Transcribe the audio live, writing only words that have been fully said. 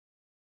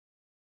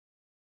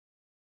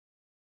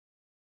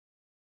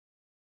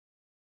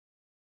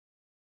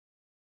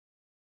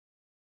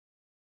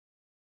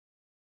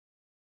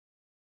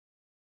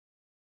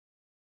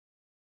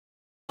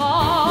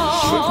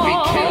Should we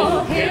kill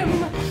him?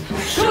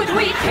 Should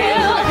we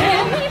kill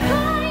him? He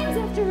finds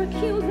after a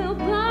cute little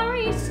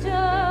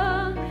barista.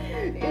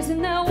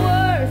 Isn't that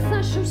worth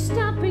a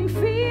show-stopping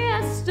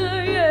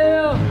fiesta?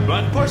 Yeah.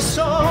 But for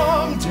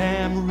some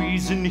damn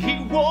reason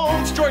he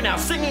won't join our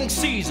singing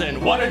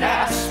season. What an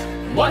ass!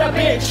 What a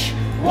bitch!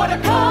 What a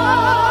cock!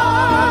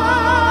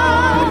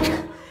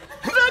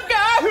 The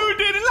guy who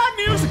didn't like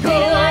musical.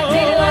 Didn't like,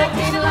 didn't like,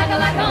 didn't like,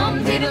 didn't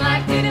like, didn't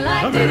like, didn't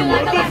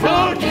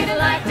like, didn't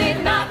like,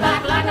 did not like,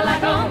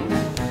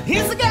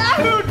 He's the guy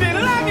who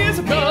didn't like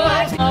musical.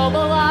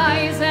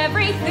 Mobilize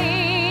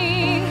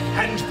everything.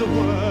 And the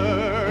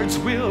words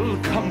will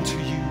come to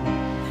you.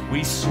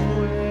 We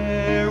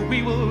swear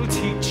we will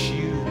teach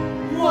you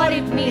What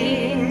it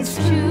means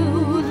to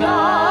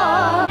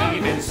love.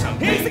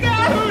 He's the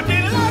guy who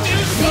didn't like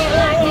musical. Didn't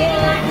like,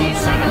 didn't like,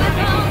 didn't like,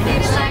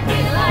 didn't like,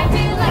 didn't like,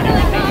 didn't like,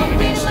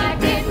 didn't like,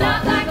 did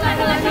not like,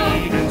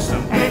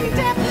 And he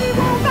definitely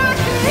won't like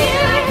it.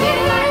 didn't like,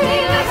 didn't like,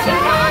 didn't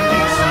like,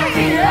 didn't like,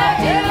 didn't like,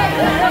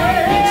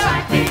 didn't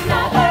like, did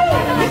not like,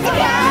 He's the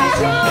guy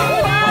who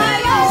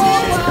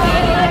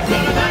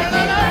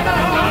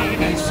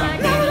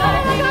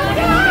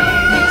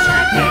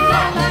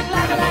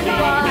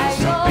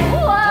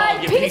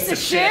piece of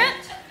shit.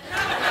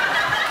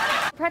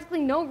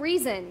 Practically no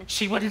reason.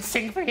 She wouldn't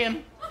sing for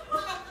him.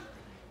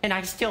 And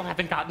I still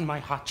haven't gotten my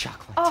hot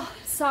chocolate. Oh,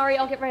 sorry,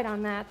 I'll get right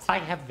on that. I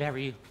have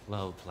very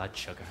low blood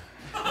sugar.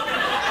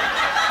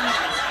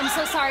 I'm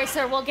so sorry,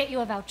 sir. We'll get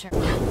you a voucher.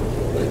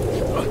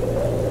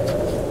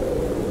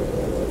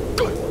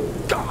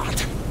 Good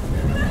God!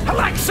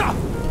 Alexa!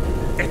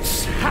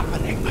 It's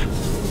happening.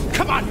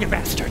 Come on, you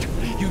bastard.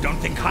 You don't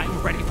think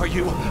I'm ready for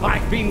you.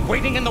 I've been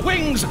waiting in the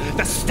wings.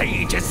 The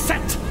stage is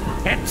set.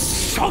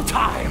 It's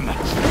showtime.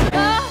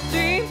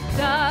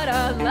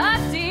 La-dee-da-da,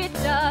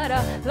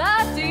 la-dee-da-da,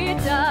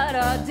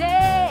 la-dee-da-da,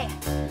 day.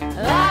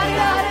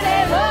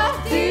 La-dee-da-da,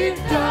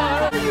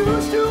 la-dee-da-da. I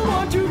used to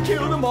want to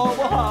kill them all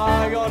while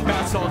high on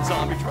bath salt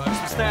zombie drugs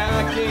and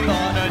snacking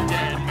on a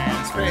dead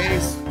man's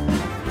face.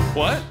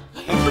 What?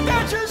 But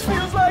that just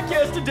feels like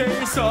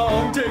yesterday's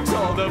song takes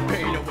all the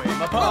pain away.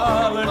 My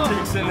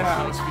politics and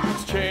house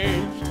feels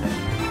changed.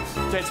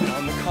 Dancing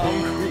on the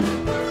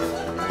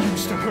concrete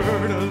used to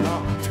hurt a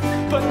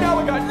lot, but now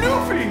I got new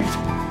feet,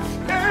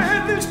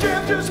 and this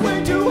jam just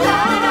way too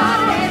hard.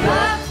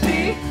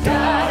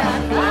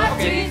 La-dee-da-da,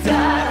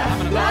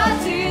 la-dee-da-da,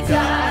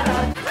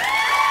 la-dee-da-da.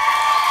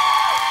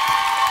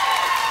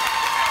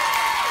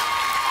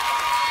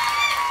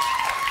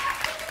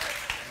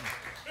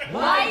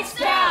 Lights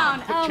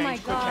down! Oh my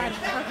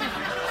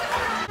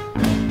God.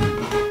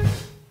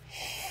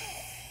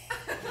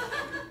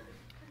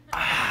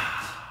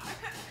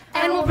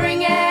 And we'll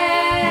bring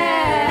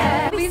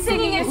it. We'll be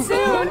singing it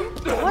soon.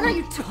 What are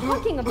you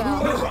talking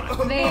about?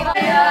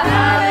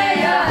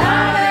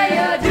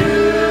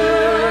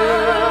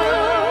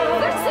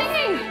 They're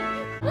singing.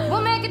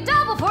 We'll make a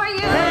double for you.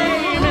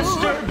 Hey,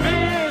 Mr.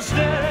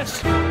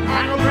 Business,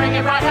 And we'll bring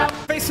it right up.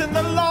 facing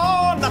the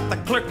law, not the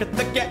clerk at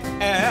the Gap.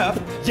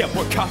 Yeah,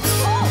 we're cops.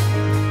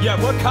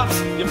 Yeah, we're cops.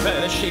 You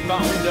better shape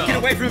on up. Get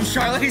away from him,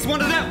 Charlotte. He's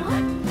one of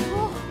them.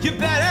 You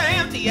better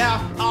empty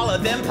out all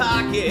of them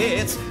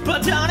pockets,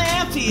 but don't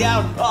empty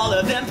out all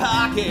of them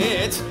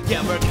pockets.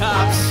 Yeah, we're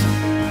cops.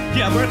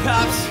 Yeah, we're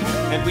cops,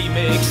 and we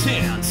make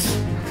sense.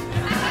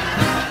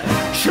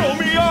 Show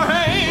me your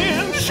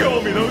hands. Show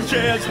me those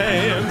jazz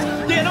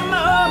hands. Get 'em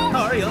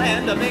up, or you'll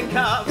end up in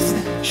cuffs.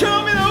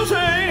 Show me those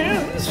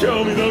hands.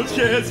 Show me those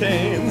jazz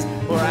hands,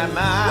 or I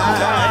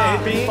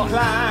might be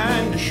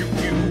inclined to shoot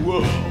you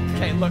up.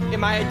 Okay, look,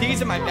 my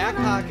ID's in my back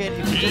pocket.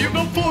 You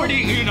go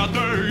 40 in a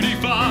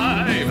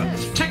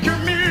 35. Check your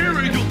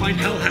mirror, you'll find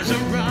hell has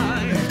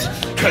arrived.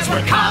 Cause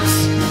we're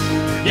cops.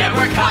 Yeah,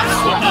 we're cops.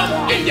 We're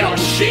up in your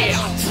shit.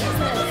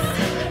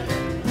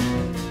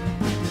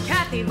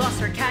 Kathy lost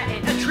her cat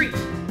in a tree.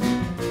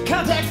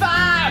 Contact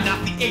 5,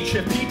 not the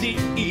HFPD.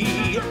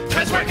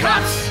 Cause we're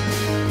cops.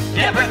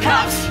 Yeah, we're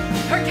cops.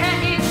 Her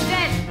cat is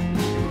dead.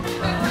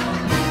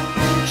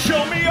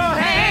 Show me your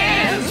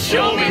hands.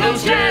 Show me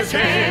those jazz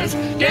hands.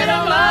 Get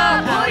 'em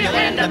up or you'll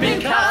end up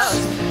in cuffs.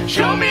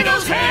 Show me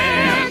those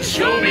hands.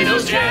 Show me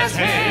those jazz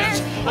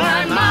hands. Or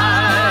I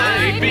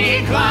might be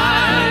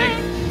inclined.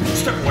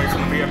 Step away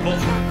from the vehicle.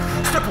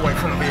 Step away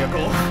from the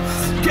vehicle.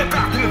 Get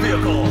back in the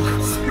vehicle.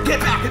 Get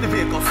back in the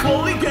vehicle.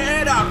 Slowly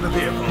get out of the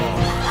vehicle.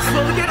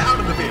 Slowly get out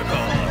of the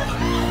vehicle.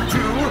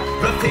 Do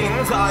the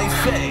things I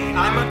say.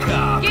 I'm a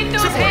cop. Get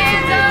those Step away from the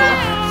hands vehicle.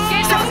 up.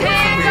 Get Step those away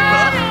from the hands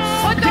vehicle. up.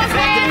 Put Get those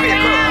back in the hands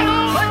vehicle.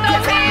 up. Put Get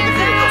those back in the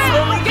hands vehicle. up.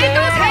 Slowly Get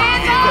those out of the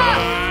hands vehicle. up.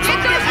 Get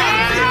those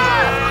hands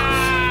up.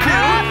 Do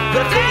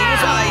the things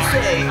I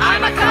say.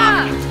 I'm a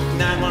cop.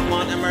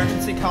 911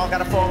 emergency call,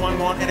 got a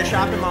 411 in a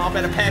shopping mall.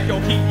 Better pack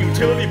your heat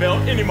utility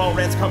belt. Any more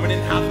reds coming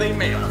in, how they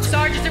mail.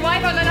 Sergeant, your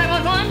wife on the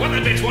 911? What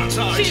the bitch wants,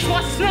 Sarge? She just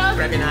wants to smell.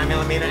 Grab your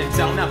 9mm and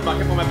zone up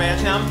bucket for my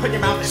badge. Now I'm putting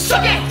your mouth in.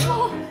 Suck it!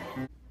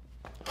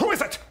 Who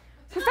is it?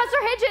 Professor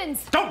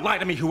Hitchens. Don't lie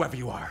to me, whoever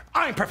you are.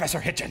 I'm Professor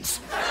Hitchens.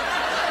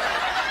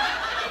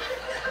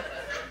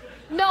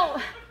 No,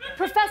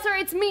 Professor,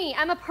 it's me.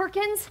 Emma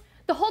Perkins,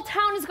 The whole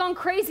town has gone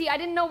crazy. I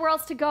didn't know where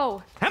else to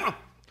go. Emma,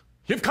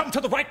 you've come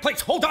to the right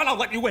place. Hold on, I'll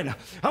let you in.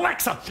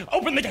 Alexa,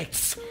 open the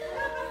gates.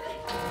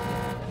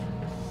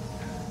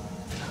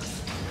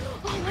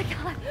 Oh my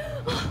God.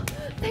 Oh,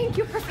 thank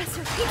you,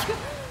 Professor. Thank you.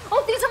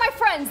 Oh, these are my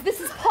friends. This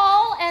is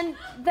Paul and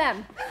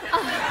them.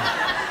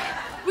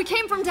 We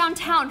came from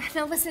downtown.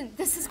 Now listen,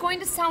 this is going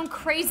to sound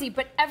crazy,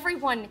 but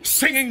everyone...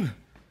 Singing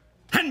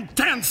and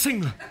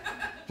dancing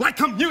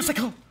like a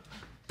musical.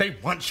 They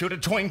want you to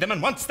join them,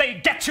 and once they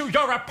get you,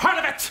 you're a part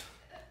of it.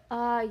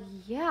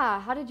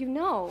 Yeah, how did you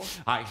know?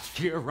 I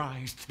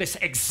theorized this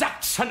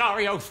exact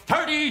scenario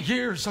 30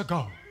 years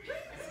ago.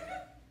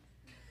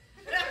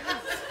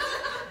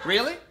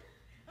 Really?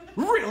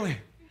 Really?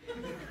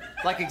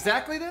 Like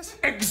exactly this?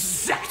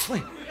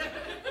 Exactly.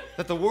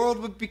 That the world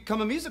would become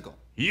a musical.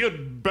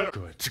 You'd better.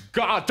 Good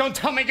God, don't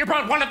tell me you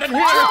brought one of them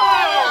here.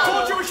 Oh!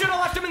 Told you we should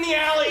have left him in the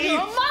alley. You're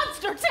a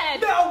monster,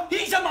 Ted. No,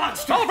 he's a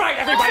monster. All right,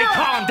 everybody,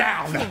 calm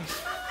down.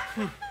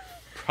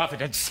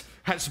 Providence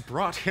has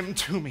brought him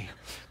to me.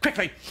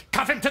 Quickly,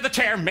 cuff him to the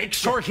chair. Make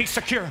sure he's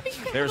secure.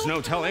 There's no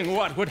telling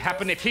what would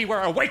happen if he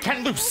were awake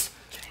and loose.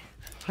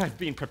 I've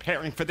been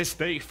preparing for this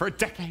day for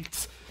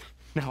decades.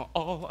 Now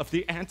all of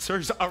the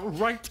answers are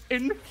right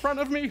in front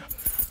of me.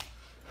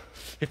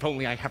 If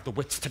only I have the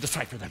wits to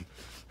decipher them.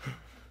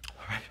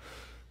 All right.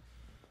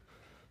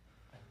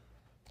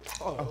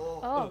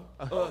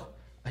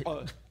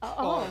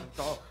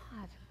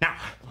 Now,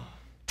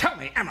 tell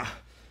me, Emma,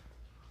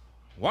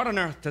 what on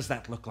earth does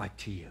that look like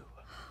to you?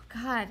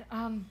 God,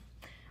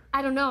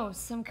 I don't know,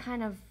 some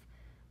kind of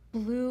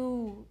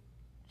blue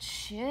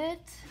shit?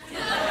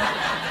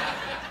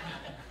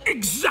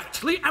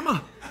 Exactly,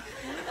 Emma!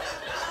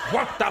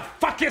 What the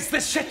fuck is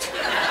this shit?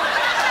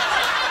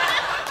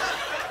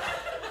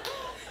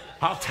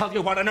 I'll tell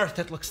you what on earth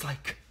it looks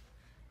like.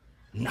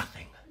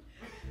 Nothing.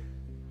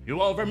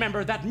 You all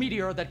remember that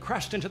meteor that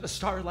crashed into the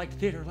Starlight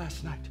Theater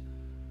last night?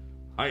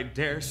 I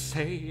dare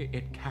say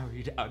it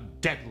carried a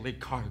deadly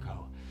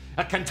cargo,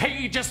 a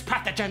contagious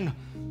pathogen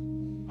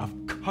of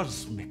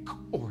cosmic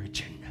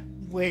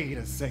origin. Wait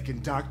a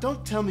second, Doc.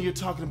 Don't tell me you're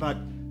talking about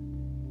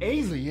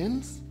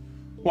aliens.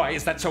 Why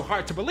is that so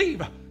hard to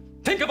believe?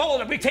 Think of all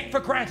that we take for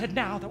granted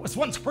now that was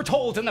once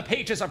foretold in the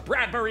pages of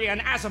Bradbury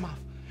and Asimov.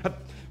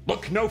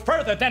 Look no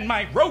further than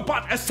my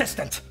robot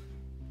assistant,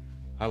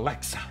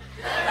 Alexa.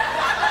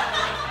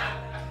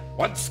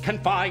 Once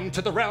confined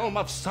to the realm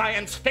of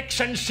science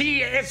fiction,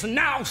 she is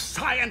now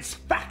science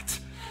fact.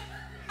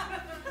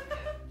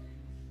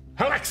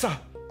 Alexa,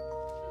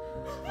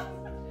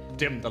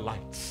 dim the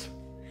lights.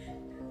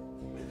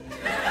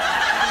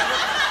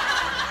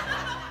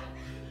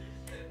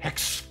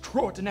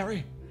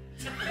 Extraordinary.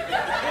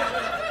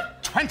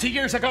 20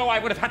 years ago, I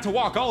would have had to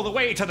walk all the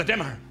way to the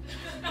dimmer.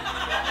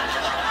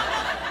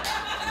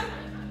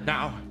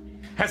 Now,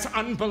 as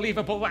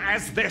unbelievable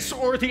as this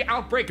or the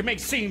outbreak may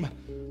seem,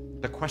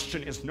 the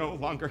question is no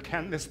longer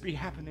can this be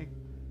happening,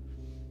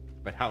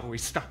 but how do we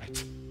stop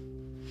it?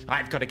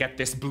 I've got to get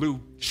this blue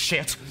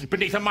shit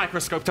beneath a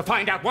microscope to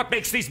find out what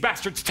makes these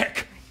bastards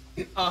tick.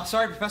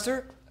 Sorry,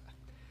 Professor.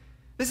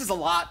 This is a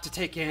lot to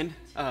take in.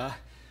 Do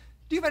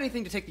you have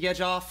anything to take the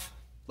edge off?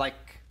 Like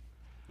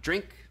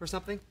drink or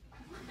something?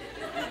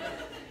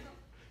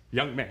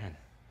 Young man,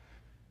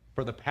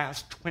 for the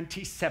past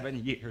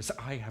 27 years,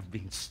 I have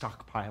been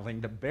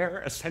stockpiling the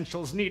bare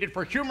essentials needed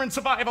for human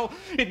survival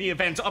in the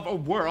event of a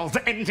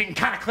world-ending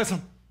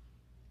cataclysm.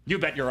 You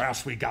bet your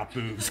ass we got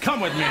booze.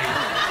 Come with me.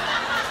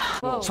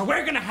 Whoa. So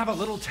we're gonna have a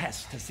little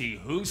test to see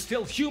who's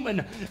still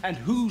human and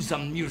who's a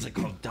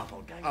musical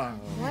doppelganger.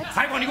 What?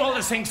 I want you all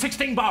to sing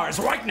 16 bars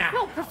right now.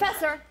 No,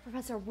 Professor,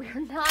 we're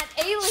not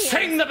aliens.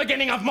 Sing the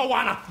beginning of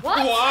Moana.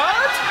 What?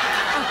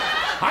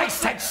 I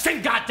said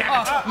sing,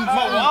 goddammit.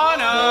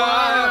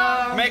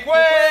 Moana! Make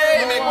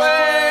way! Make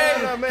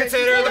way!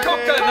 Consider the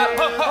coconut.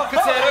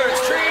 Consider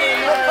its tree.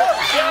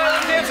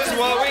 This is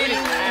what we need.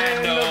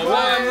 And no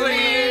one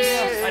leaves.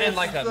 I didn't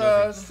like that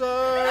movie.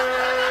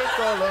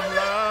 Circle of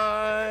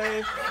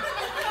life.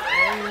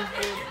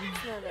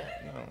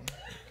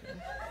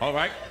 All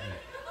right.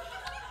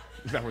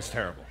 That was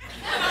terrible.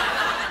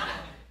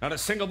 Not a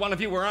single one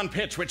of you were on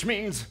pitch, which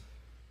means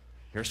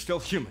you're still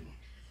human.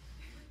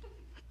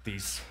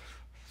 These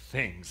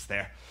things,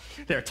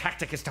 their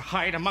tactic is to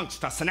hide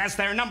amongst us, and as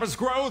their numbers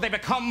grow, they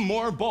become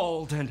more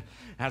bold and,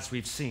 as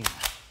we've seen,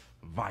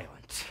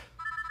 violent.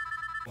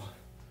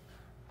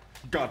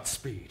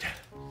 Godspeed.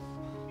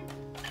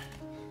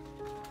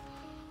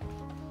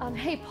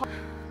 Hey, Paul.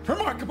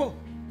 Remarkable.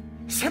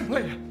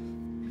 Simply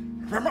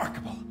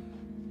remarkable.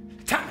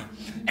 Tell me,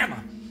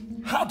 Emma,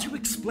 how do you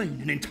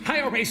explain an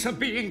entire race of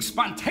beings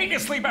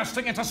spontaneously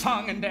bursting into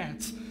song and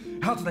dance?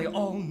 How do they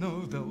all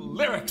know the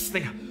lyrics,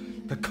 the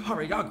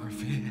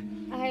choreography?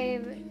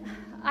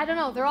 I don't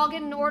know. They're all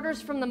getting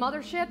orders from the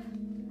mothership.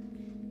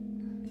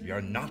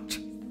 You're not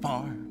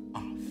far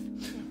off.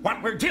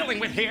 What we're dealing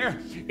with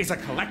here is a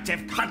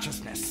collective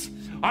consciousness.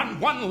 On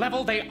one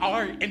level, they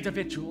are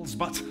individuals,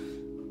 but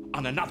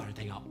on another,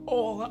 they are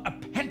all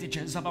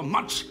appendages of a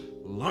much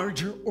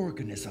larger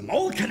organism,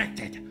 all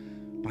connected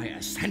by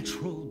a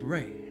central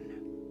brain.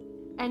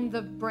 And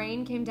the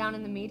brain came down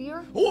in the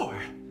meteor? Or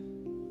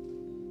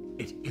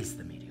it is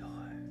the meteor.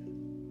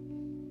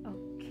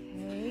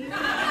 Okay.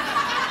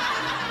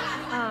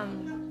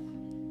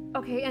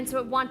 Okay, and so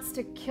it wants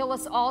to kill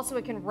us all so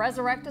it can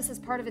resurrect us as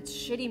part of its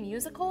shitty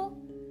musical?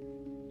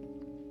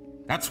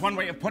 That's one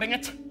way of putting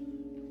it.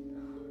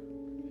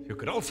 You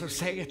could also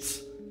say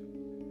it's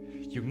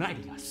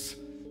uniting us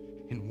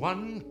in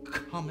one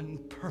common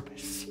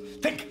purpose.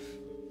 Think,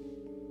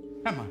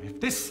 Emma,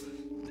 if this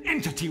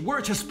entity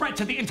were to spread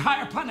to the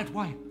entire planet,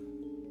 why,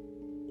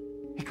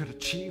 it could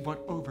achieve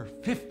what over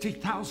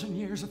 50,000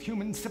 years of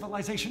human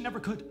civilization never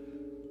could.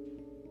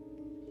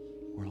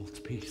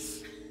 World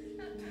peace.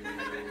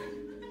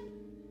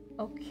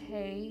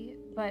 Okay,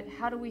 but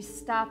how do we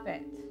stop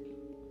it?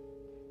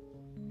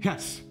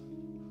 Yes,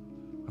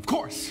 of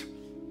course.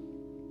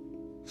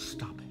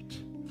 Stop it.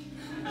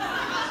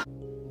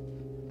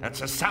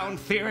 That's a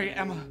sound theory,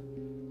 Emma.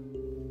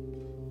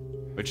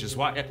 Which is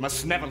why it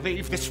must never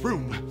leave this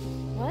room.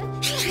 What?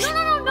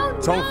 No.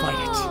 Don't fight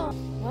it.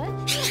 What?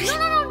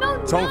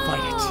 No. Don't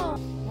fight it.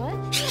 What?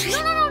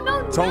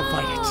 No. Don't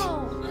fight it.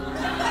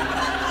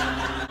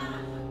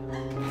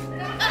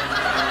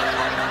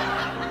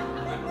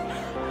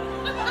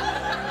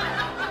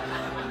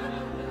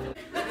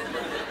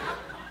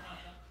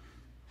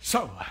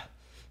 So,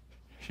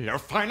 you're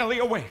finally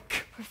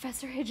awake.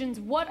 Professor Higgins,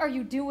 what are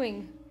you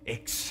doing?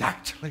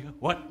 Exactly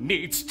what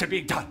needs to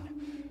be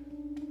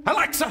done.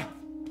 Alexa!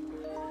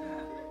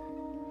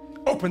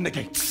 Open the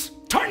gates.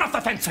 Turn off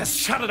the fences.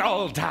 Shut it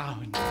all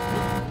down.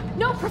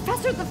 No,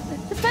 Professor, the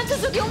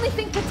fences are the only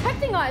thing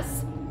protecting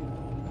us.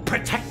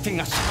 Protecting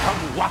us from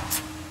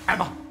what,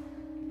 Emma?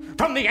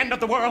 From the end of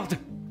the world?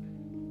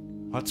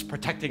 What's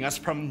protecting us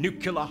from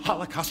nuclear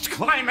holocaust,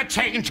 climate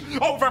change,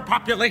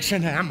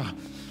 overpopulation, Emma?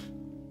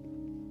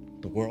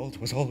 The world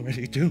was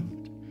already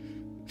doomed.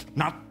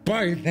 Not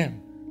by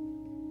them,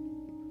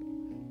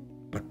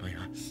 but by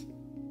us.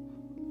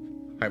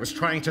 I was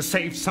trying to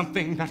save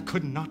something that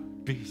could not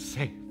be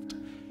saved.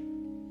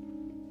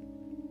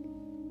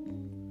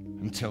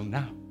 Until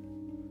now.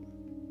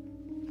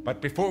 But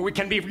before we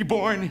can be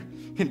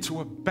reborn into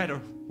a better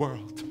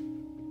world,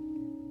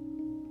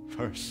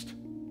 first,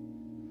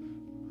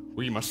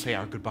 we must say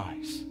our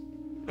goodbyes.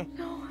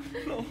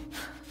 No.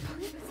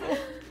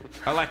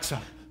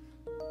 Alexa.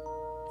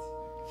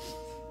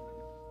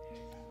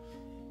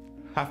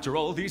 After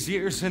all these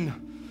years in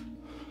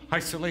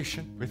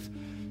isolation with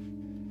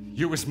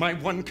you as my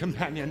one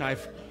companion,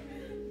 I've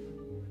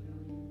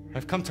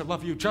come to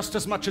love you just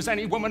as much as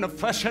any woman of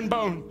flesh and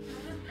bone.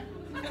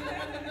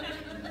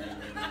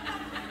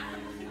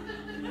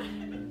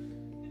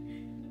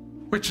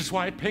 Which is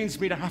why it pains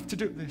me to have to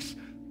do this.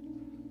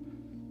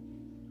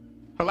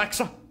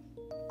 Alexa,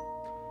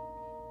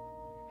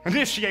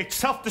 initiate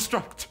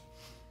self-destruct.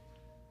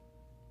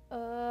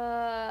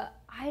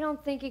 I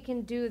don't think it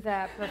can do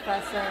that,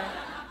 Professor.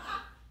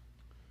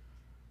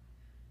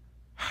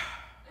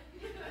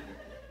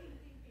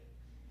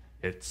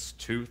 It's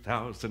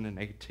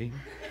 2018,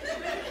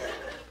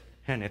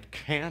 and it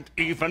can't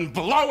even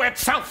blow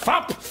itself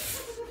up!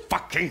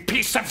 Fucking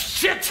piece of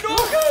shit!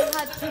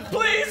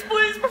 Please,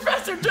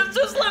 Professor,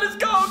 just let us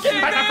go,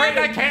 okay? I'm afraid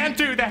I can't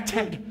do that,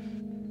 Ted.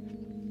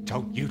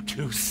 Don't you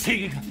two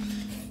see?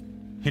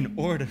 In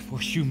order for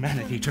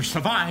humanity to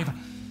survive,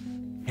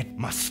 it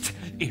must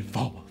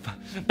evolve.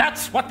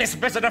 That's what this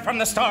visitor from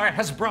the star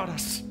has brought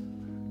us.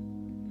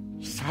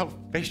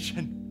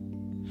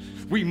 Salvation.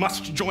 We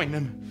must join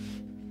them.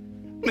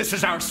 This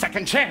is our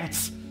second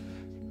chance.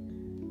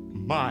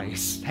 My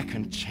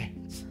second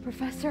chance.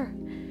 Professor,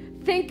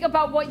 think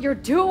about what you're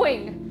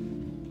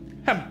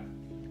doing.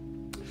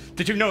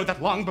 Did you know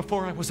that long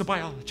before I was a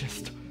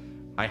biologist,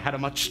 I had a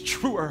much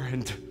truer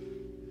and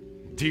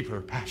deeper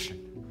passion?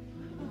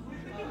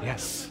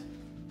 Yes,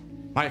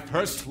 my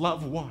first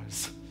love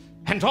was,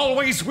 and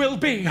always will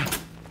be,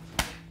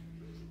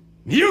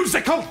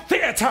 musical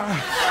theater!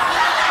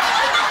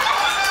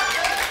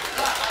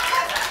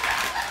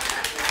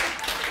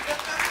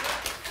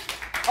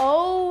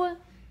 Oh,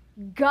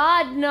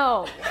 God,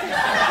 no.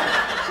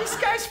 This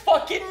guy's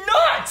fucking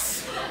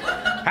nuts!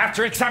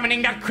 After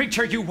examining that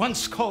creature you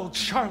once called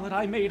Charlotte,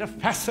 I made a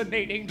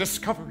fascinating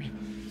discovery.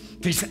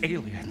 These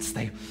aliens,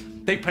 they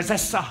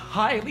possess a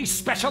highly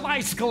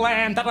specialized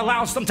gland that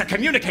allows them to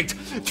communicate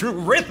through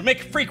rhythmic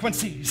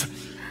frequencies.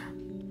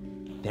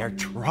 They're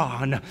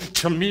drawn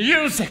to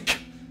music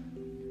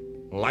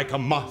like a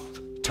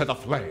moth to the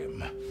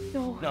flame.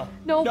 No.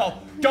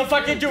 Don't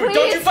fucking do it! Please.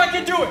 Don't you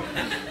fucking do it!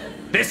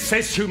 This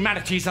is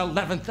humanity's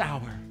 11th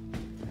hour.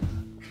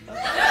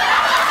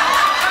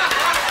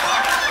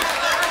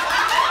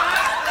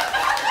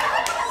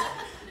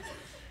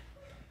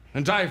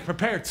 And I've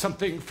prepared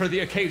something for the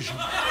occasion.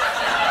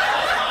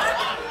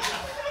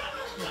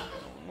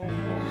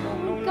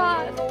 Oh,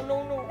 God.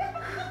 No.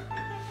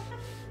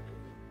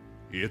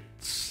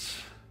 It's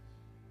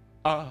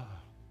a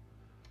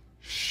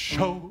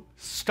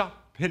show-stopping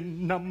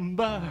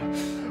number,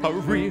 a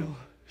real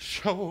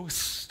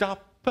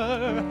show-stopper,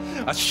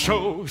 a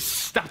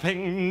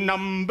show-stopping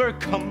number,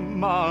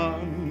 come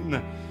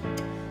on.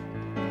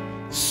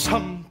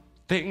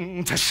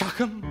 something to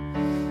shock 'em,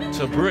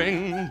 to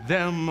bring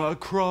them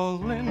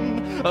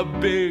a-crawling, a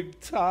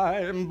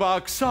big-time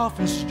box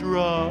office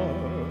draw.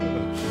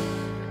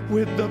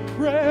 With the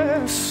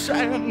press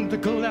and the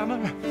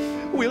glamour,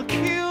 we'll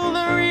kill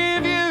the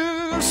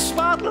review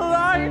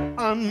spotlight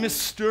on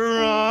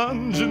Mr.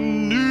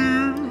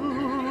 Ingenue.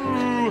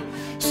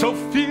 So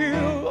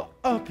fill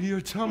up your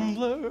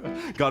tumbler,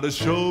 got a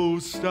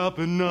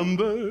show-stopping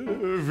number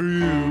for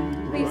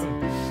you. Please,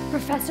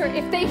 Professor,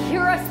 if they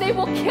hear us, they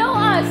will kill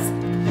us!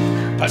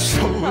 A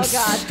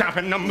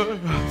show-stopping number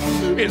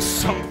is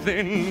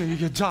something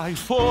you die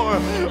for.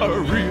 A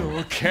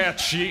real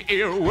catchy,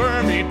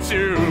 earwormy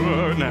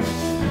tune.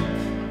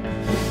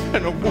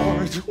 An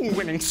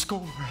award-winning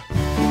score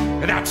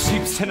that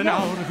seeps in and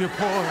out of your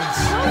pores.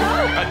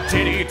 A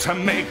ditty to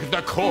make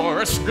the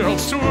chorus girl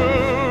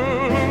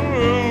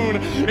swoon.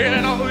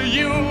 It'll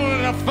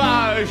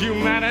unify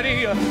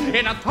humanity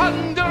in a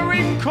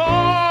thundering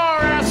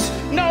chorus.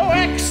 No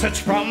exits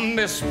from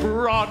this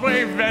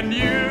Broadway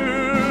venue.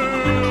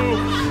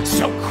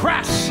 So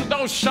crash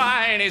those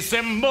shiny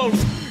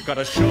cymbals. Got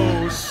a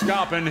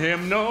show-stopping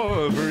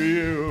hymnal for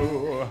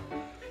you.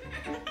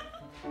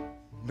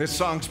 This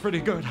song's pretty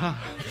good, huh?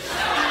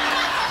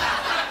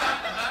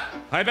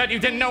 I bet you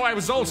didn't know I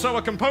was also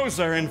a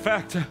composer. In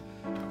fact,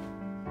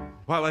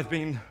 while I've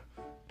been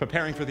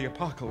preparing for the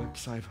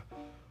apocalypse, I've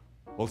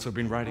also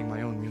been writing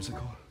my own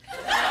musical.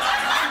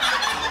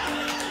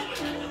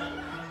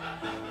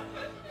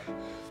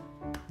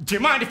 Do you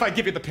mind if I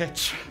give you the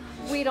pitch?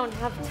 We don't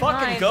have time.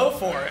 Fucking go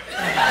for it.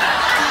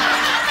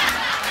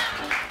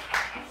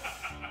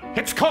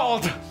 It's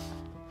called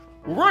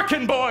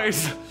Workin'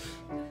 Boys,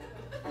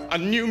 a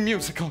new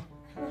musical.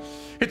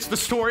 It's the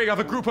story of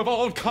a group of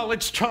old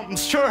college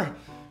chums. Sure,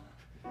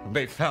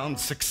 they found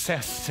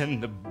success in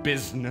the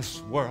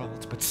business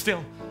world, but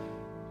still,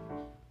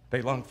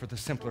 they long for the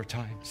simpler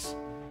times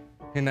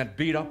in that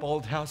beat-up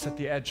old house at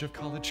the edge of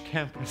college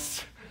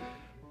campus.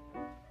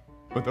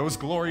 But those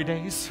glory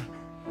days,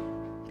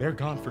 they're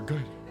gone for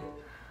good.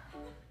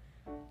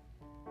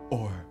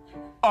 Or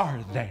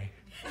are they?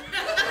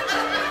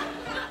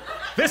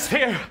 This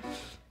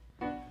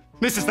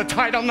is the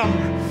title number.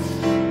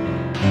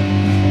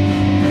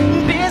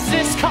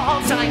 Business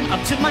calls, I'm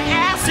up to my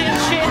ass in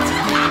shit.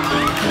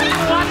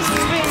 What is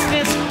this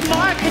business?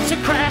 Markets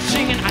are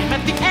crashing and I'm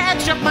at the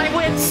edge of my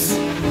wits.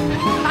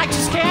 I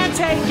just can't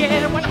take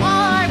it when all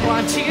I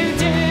want to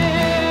do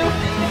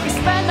is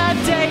spend a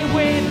day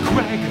with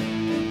Greg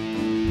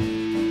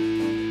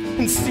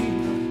and Steve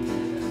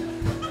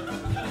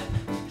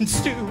and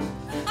Stu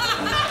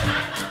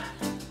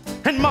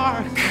and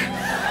Mark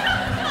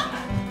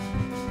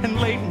and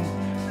Leighton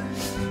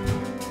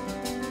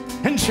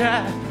and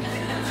Chad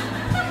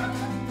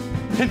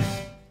and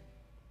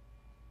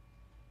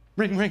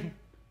ring, ring.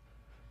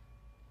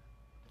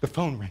 The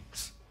phone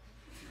rings.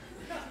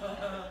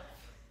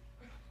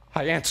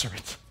 I answer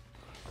it.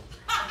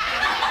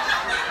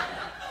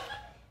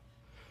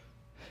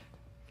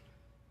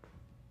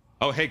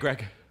 Oh, hey,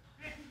 Greg.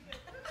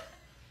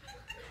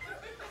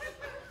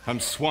 I'm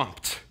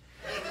swamped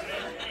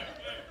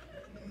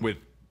with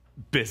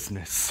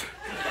business.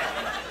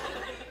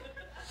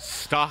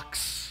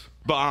 Stocks,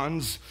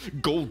 bonds,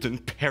 golden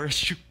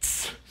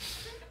parachutes.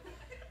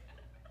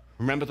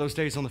 Remember those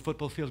days on the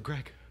football field,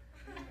 Greg?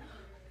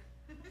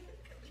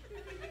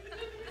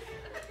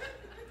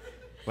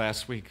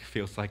 Last week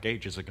feels like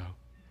ages ago.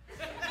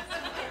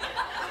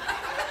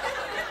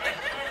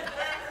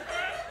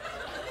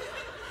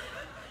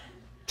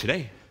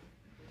 Today,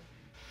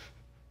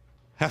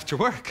 after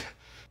work,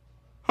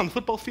 on the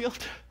football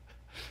field,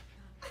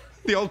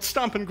 the old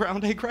stomping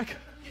ground, eh, Greg?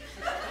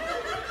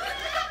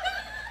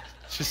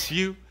 Just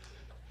you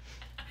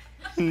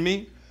and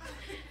me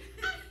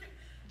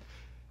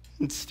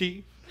and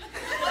Steve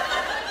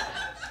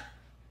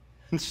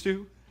and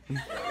Stu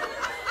and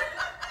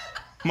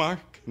Mark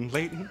and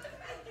Leighton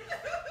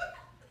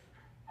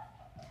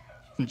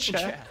and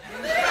Chad.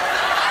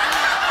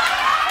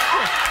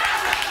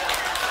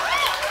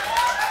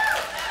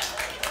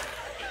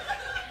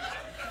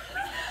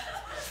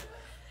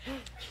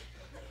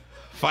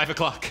 5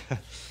 o'clock.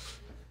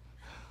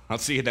 I'll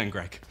see you then,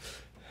 Greg.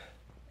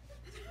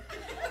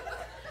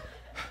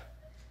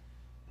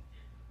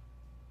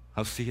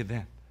 I'll see you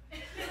then.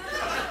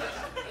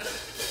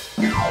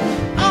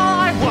 all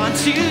I want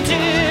to do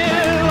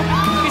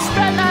is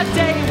spend a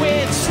day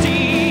with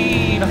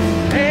Steve.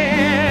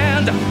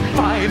 And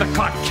 5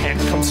 o'clock can't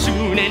come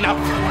soon enough.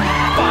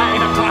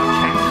 5 o'clock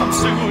can't come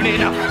soon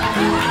enough.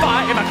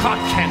 5 o'clock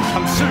can't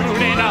come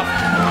soon enough.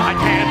 I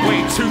can't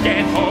wait to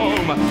get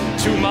home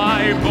to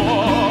my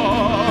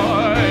boys.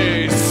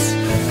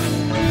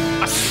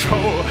 A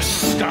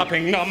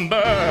show-stopping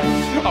number,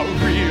 a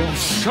real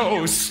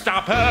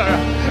show-stopper,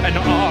 an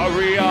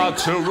aria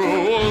to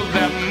rule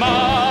them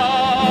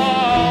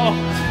all.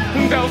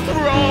 They'll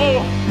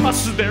throw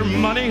us their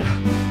money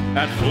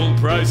at full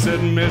price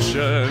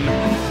admission.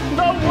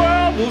 The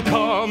world will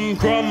come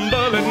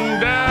crumbling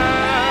down.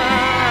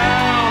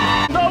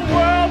 The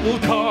world will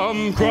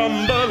come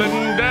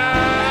crumbling down.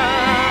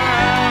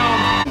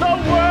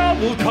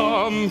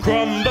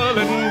 come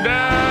crumbling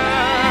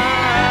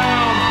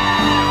down.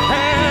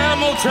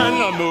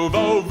 Hamilton, move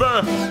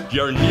over.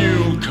 Your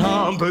new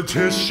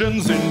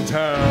competition's in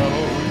town.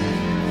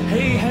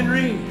 Hey,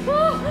 Henry.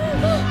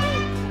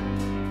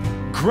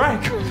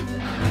 Greg,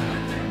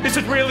 is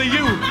it really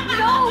you?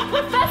 No,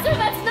 Professor,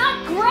 that's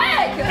not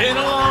Greg! Been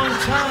a long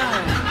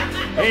time.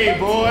 Hey,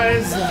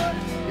 boys.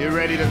 You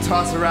ready to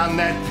toss around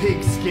that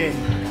pigskin?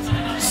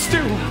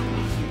 Stu,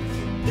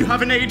 you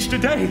haven't aged a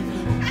day.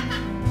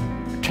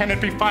 Can it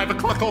be 5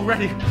 o'clock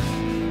already?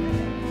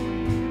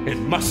 It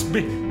must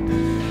be.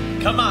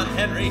 Come on,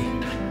 Henry.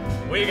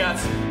 We got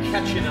some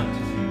catching up.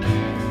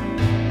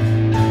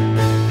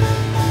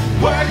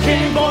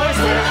 Working boys,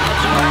 we're out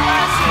to our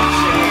last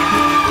shit.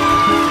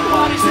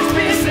 What is this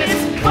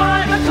business?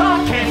 5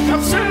 o'clock can't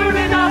come soon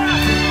enough.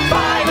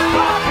 5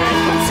 o'clock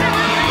can't come soon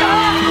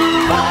enough.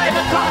 5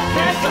 o'clock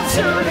can't come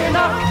soon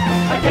enough.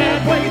 I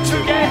can't wait to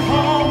get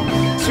home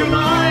to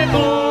my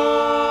boys.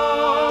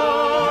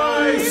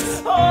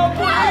 Oh,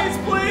 please,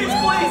 please,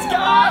 please,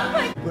 God.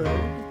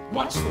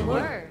 What's the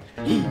word?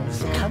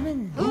 He's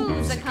coming.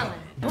 Who's a coming?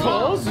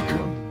 Paul's a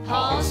coming.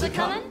 Paul's a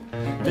coming?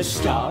 The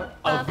star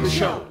of the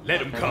show.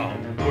 Let him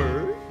come.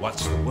 Word?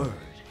 What's the word?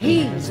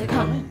 He's a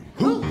coming.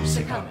 Who's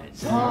a coming?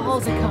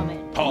 Paul's a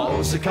coming.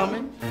 Paul's a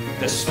coming.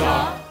 The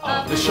star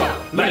of the show.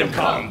 Let him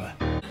come.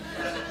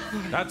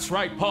 That's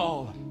right,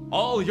 Paul.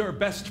 All your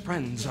best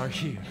friends are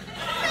here.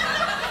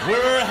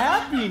 We're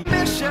happy.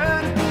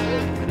 Mission,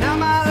 now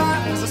my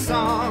life is a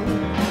song.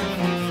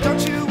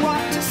 Don't you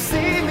want to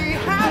see me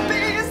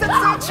happy? Is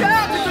that so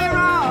tragically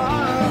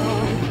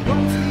wrong?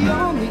 What's the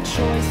only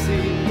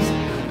choices?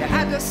 You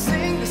had to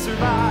sing to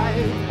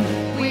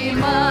survive. We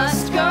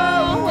must go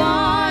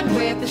on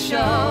with the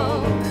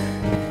show.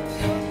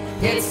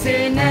 It's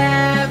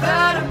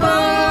inevitable.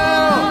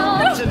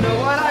 Don't you know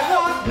what I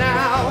want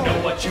now? Know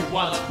what you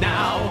want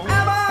now.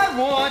 Am I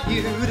want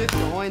you to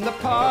join the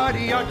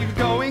party? Are you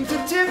going to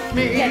tempt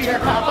me? Get your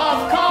cup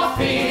of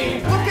coffee.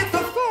 Look at the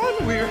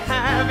fun we're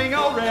having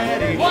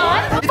already.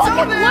 What? It's all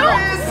Fucking there little.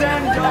 is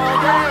and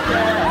all there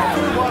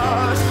ever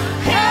was.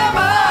 Come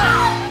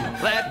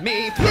on, let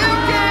me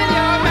puke in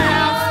your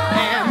mouth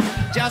and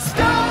just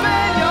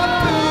open your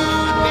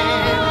food bin,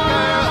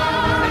 girl.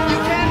 And you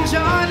can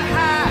join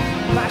high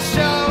by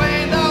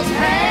showing those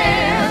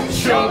hands.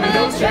 Show me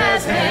those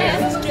jazz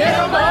hands. Get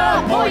 'em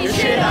up, boy, you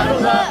shit out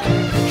of luck.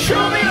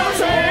 Show me those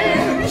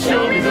hands.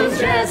 Show me those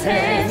jazz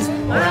hands.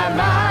 Or I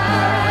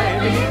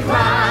might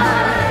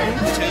inclined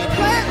to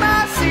plant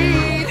my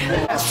seed.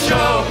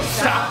 Show,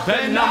 stop,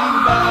 and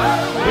number.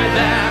 With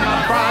them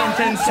up front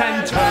and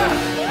center.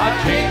 A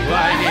kick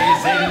line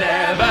is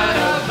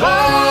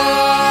inevitable.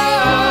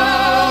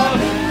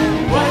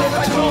 What if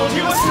I told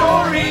you a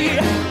story?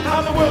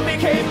 How the world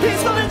became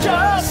peaceful and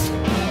just?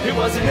 It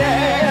was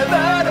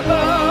inevitable.